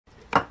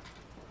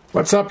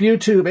What's up,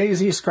 YouTube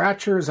AZ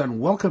Scratchers, and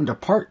welcome to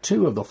part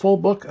 2 of the full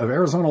book of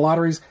Arizona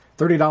Lottery's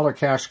 $30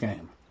 cash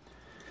game.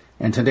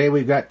 And today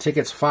we've got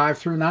tickets 5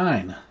 through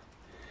 9.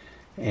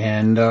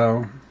 And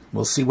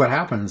we'll see what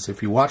happens.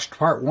 If you watched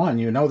part 1,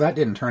 you know that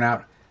didn't turn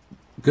out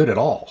good at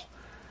all.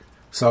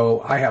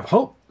 So I have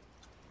hope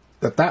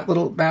that that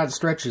little bad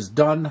stretch is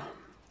done.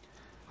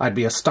 I'd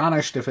be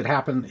astonished if it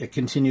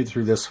continued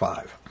through this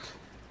 5.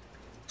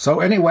 So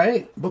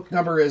anyway, book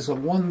number is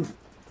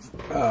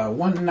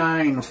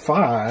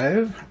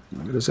 195,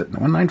 what is it?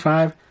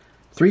 195,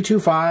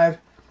 325,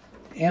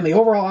 and the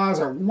overall odds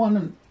are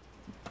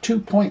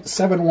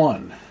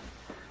 2.71.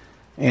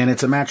 And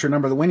it's a matcher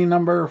number, the winning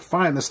number.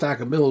 Find the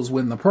stack of bills,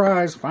 win the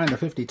prize. Find the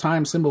 50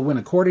 times symbol, win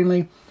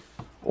accordingly.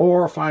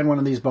 Or find one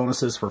of these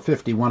bonuses for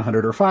 50,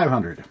 100, or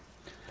 500.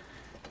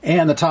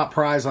 And the top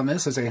prize on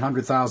this is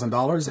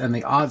 $100,000, and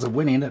the odds of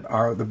winning it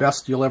are the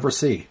best you'll ever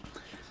see.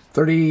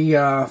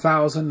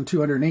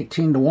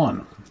 30,218 to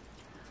 1.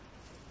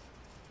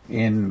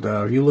 And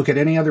if you look at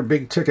any other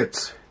big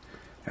tickets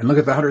and look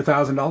at the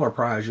 $100,000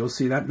 prize, you'll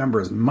see that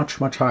number is much,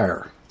 much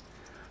higher.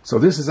 So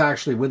this is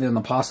actually within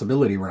the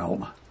possibility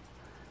realm,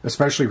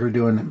 especially if you're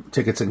doing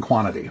tickets in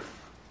quantity.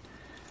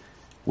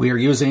 We are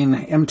using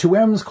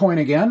M2M's coin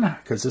again,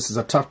 because this is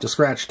a tough to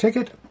scratch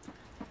ticket.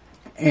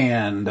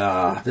 And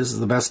this is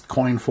the best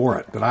coin for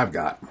it that I've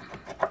got.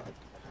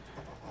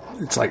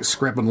 It's like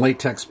scrubbing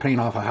latex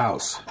paint off a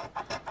house.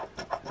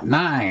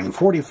 9,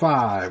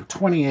 45,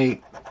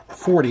 28,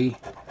 40,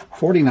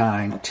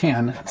 49,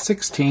 10,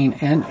 16,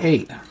 and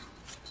 8.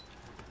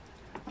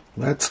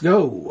 Let's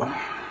go.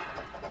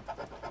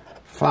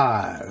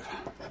 5,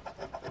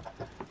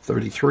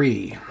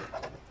 33,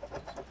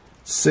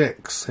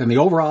 6. And the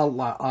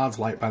overall odds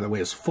light, by the way,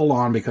 is full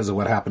on because of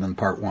what happened in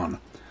part 1.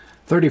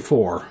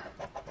 34,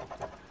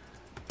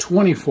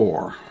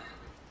 24.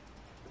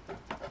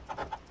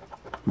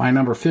 My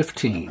number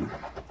 15,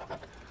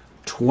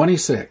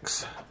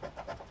 26,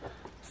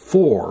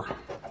 4,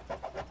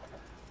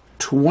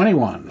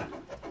 21,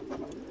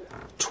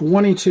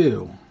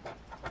 22,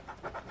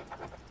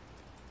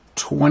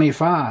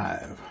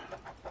 25.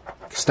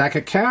 Stack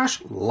of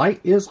cash, light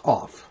is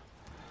off.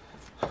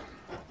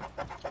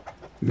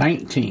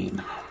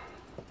 19,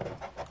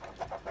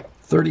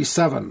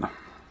 37,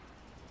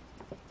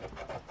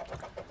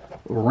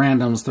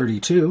 randoms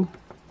 32,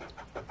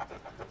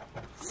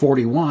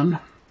 41,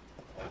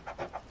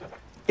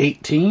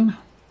 18,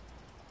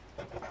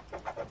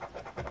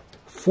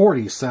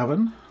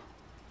 47,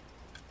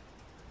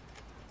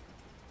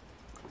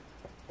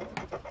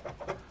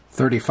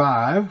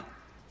 35,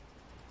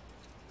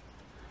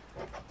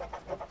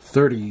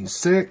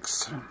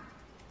 36,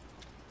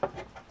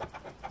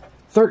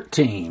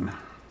 13,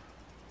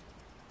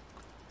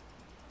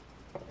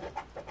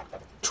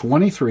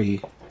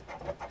 23,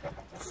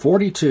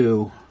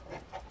 42,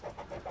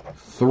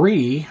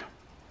 3,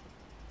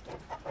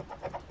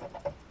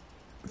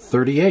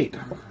 38.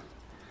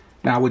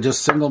 Now with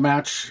just single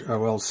match,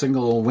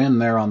 single win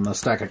there on the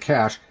stack of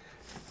cash,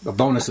 the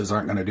bonuses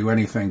aren't going to do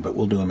anything, but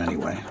we'll do them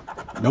anyway.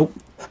 Nope,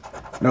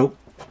 nope,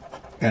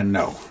 and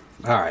no.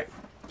 All right.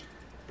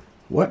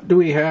 What do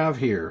we have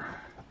here?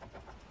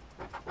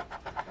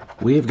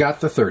 We've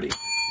got the 30.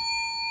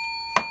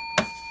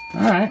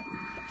 All right.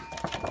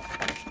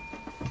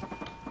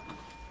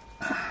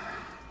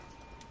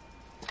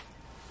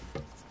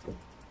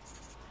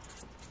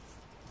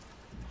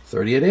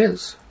 $30 it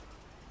is.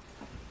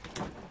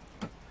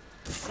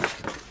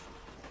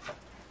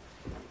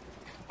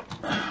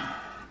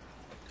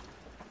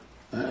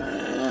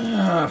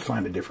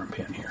 Find a different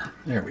pin here.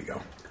 There we go.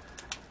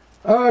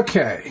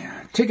 Okay,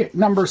 ticket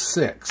number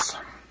 6.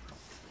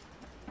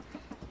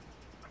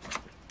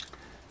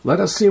 Let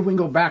us see if we can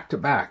go back to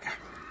back.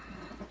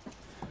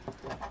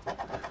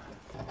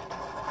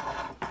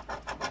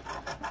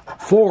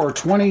 4,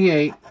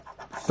 28,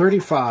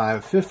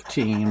 35,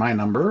 15, my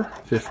number,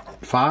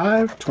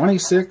 5,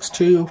 26,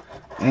 2,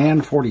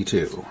 and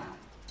 42.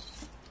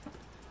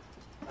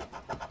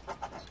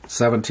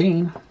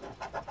 17,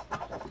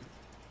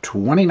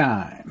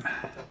 29,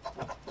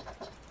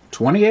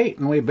 28,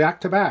 and we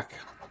back to back.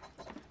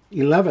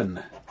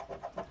 11,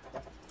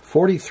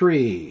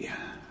 43,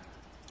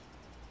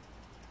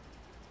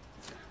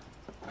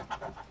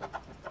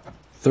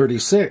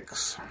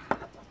 36,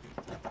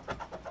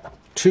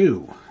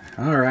 2.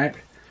 All right,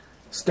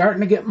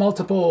 starting to get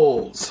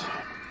multiples.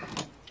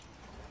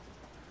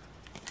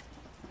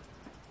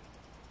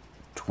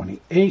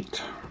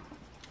 28,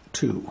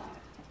 2.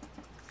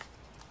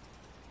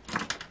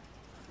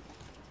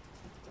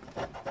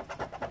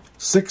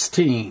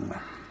 16.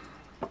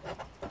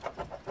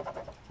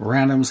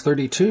 Randoms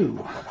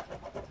 32.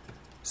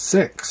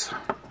 6.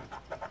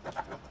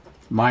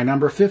 My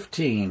number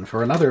 15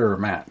 for another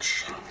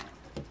match.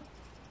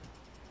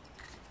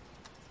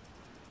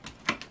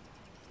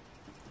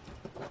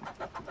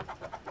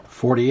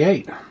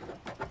 48.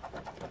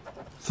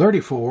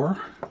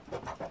 34.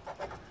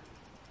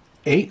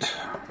 8.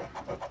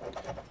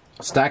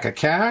 Stack of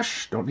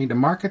cash. Don't need to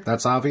mark it.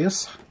 That's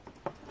obvious.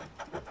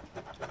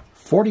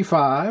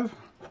 45.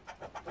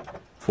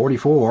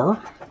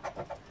 44,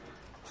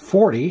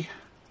 40,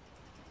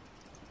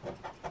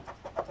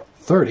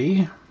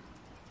 30,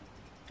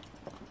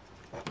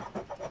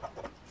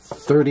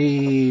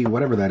 30,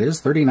 whatever that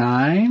is,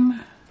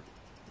 39,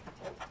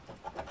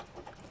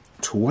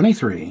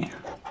 23,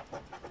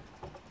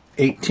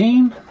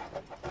 18,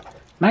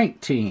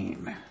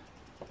 19,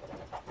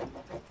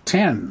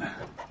 10,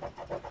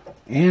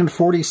 and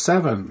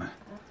 47.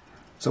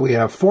 So we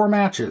have 4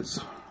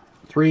 matches.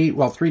 Three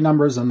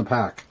numbers in the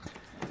pack.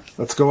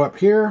 Let's go up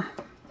here.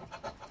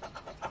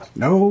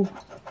 No,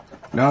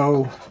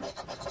 no,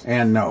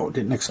 and no.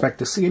 Didn't expect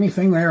to see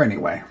anything there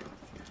anyway.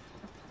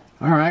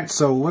 Alright,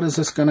 so what is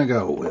this going to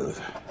go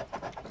with?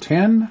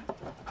 10,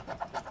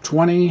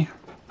 20,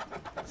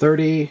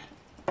 30,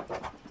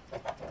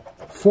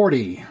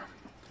 40.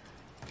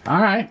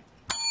 Alright.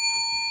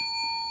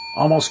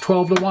 Almost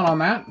 12 to 1 on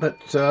that, but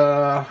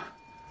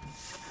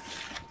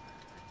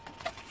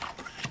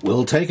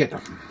we'll take it.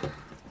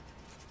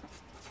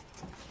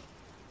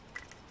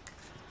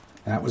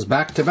 That was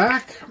back to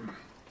back.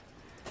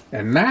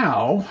 And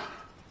now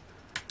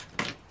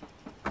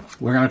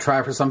we're going to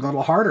try for something a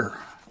little harder.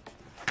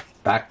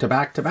 Back to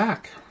back to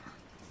back.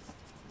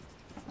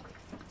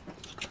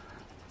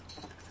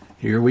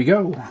 Here we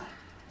go.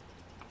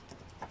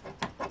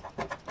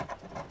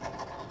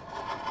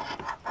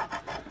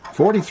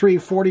 $43,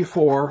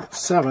 $44,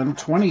 $7,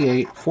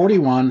 $28,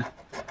 $41,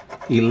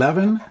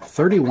 $11,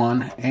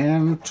 $31,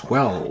 and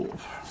 $12.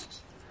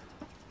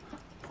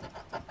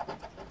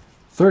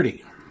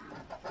 $30,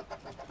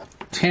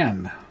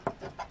 $10,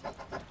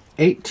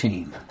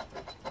 $18,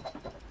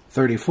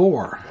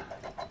 $34,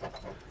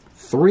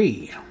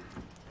 $3,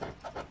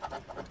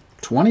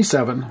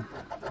 $27,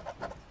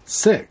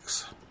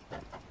 $6,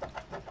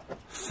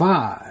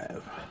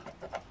 $5,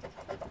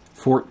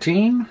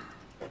 $14,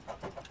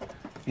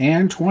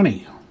 and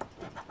 $20,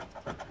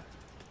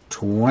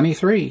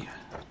 $23,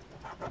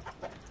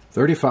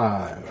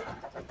 $35,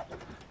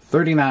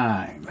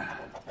 $39,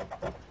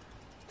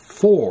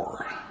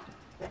 $4,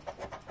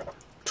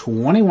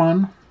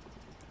 $21,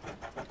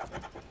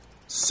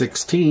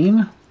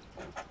 $16,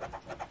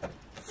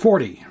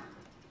 $40,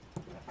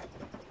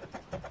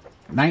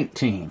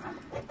 $19,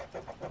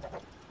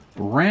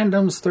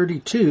 randoms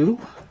 32,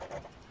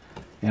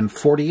 and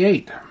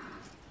 $48.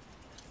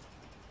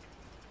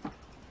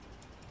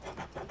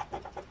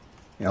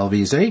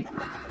 LV's 8,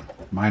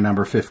 my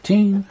number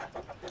 15,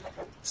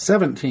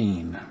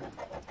 17,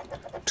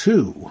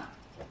 2,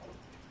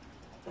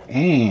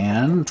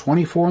 and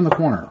 24 in the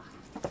corner.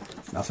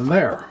 Nothing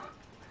there.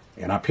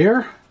 And up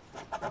here,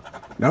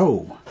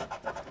 no,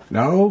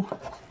 no,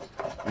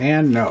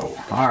 and no.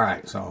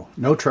 Alright, so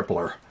no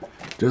tripler,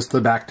 just the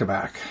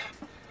back-to-back.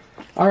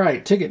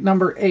 Alright, ticket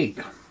number 8.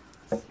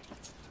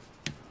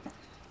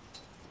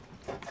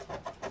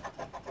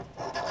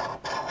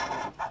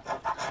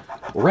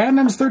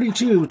 Randoms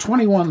 32,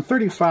 21,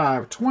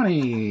 35,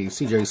 20,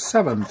 CJ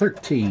 7,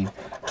 13,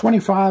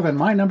 25, and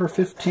my number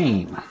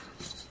 15.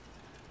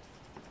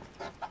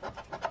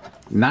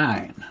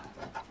 9,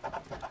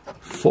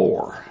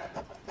 4,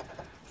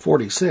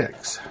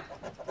 46,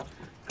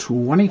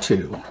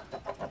 22,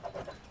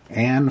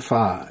 and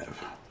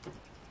 5.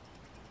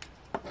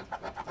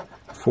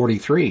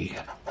 43,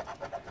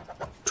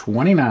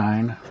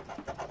 29,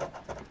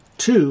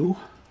 2,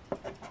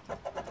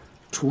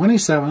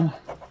 27,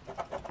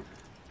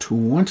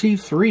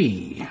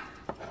 23,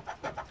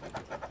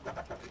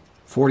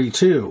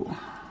 42,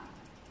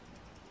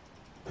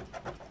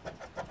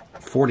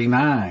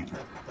 49,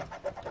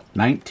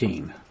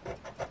 19,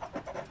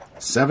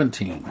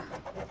 17,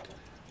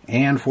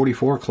 and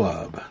 44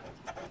 club.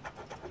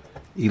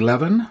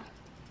 11,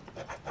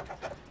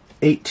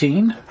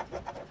 18,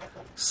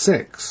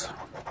 6,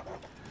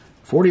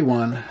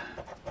 41,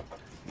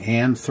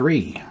 and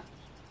 3.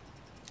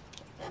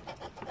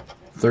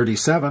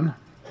 37,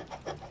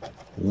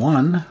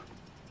 1,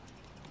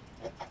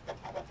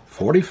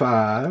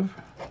 45,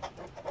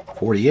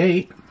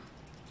 48,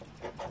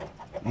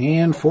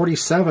 and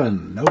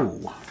 47.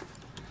 No.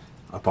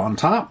 Up on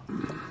top.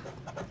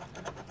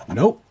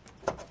 Nope.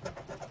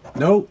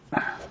 Nope.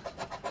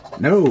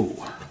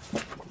 No.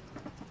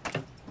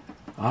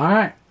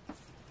 Alright.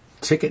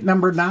 Ticket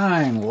number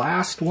 9.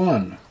 Last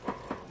one.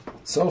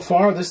 So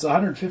far, this is a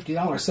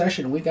 $150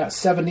 session. We got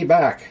 70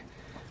 back,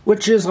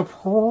 which is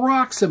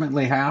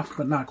approximately half,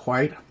 but not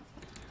quite.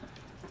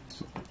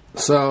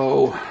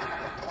 So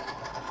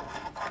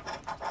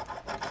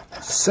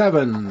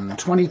 7,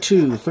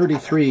 22,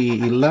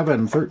 33,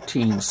 11,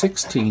 13,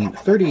 16,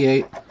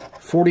 38,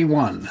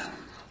 41.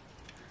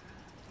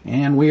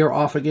 And we are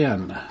off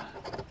again.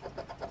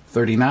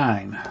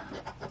 39,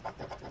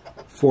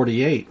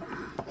 48,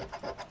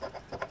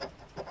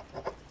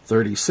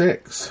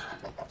 36,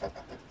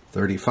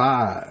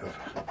 35,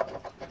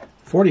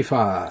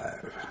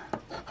 45,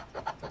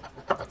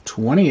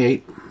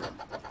 28,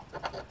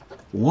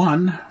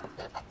 1,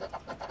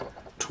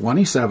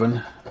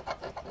 27,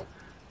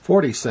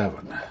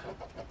 47,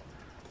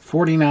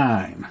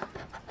 49,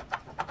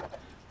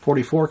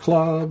 44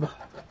 club,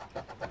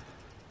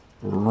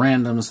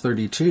 randoms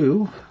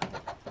 32,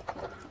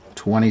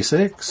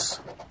 26,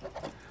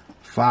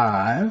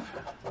 5,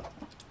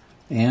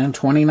 and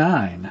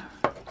 29.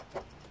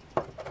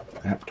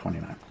 Yep,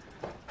 29.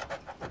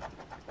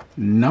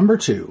 Number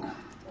 2,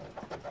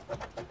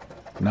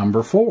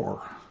 number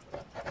 4,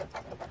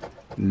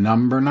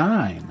 number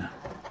 9,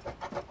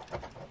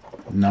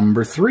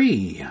 number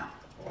 3,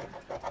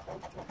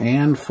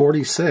 and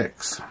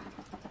 46.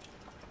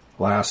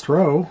 Last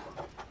row,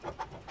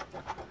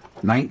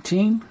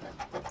 19,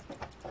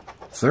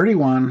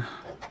 31,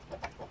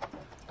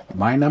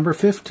 my number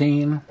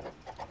 15,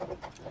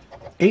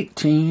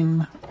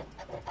 18,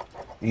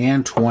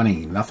 and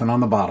 20. Nothing on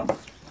the bottom.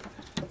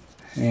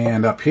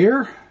 And up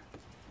here,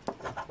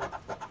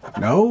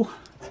 no,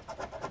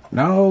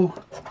 no,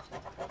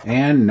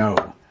 and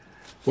no.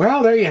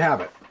 Well, there you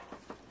have it.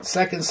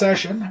 Second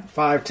session,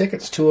 5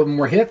 tickets, 2 of them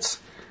were hits.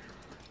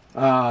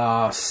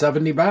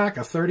 70 back,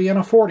 a 30 and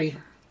a 40.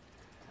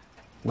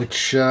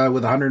 Which,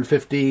 with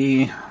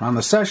 150 on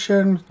the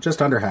session,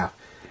 just under half.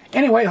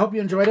 Anyway, hope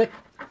you enjoyed it.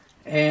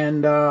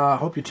 And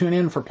hope you tune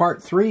in for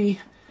part 3.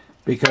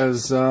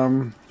 Because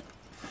I'm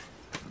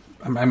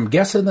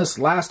guessing this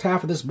last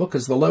half of this book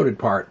is the loaded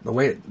part. The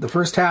way the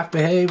first half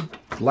behaved,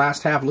 the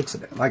last half looks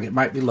like it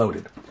might be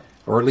loaded.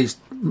 Or at least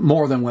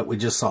more than what we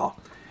just saw.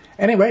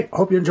 Anyway,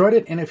 hope you enjoyed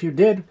it. And if you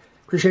did,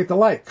 appreciate the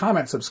like,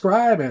 comment,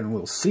 subscribe, and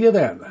we'll see you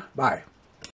then. Bye.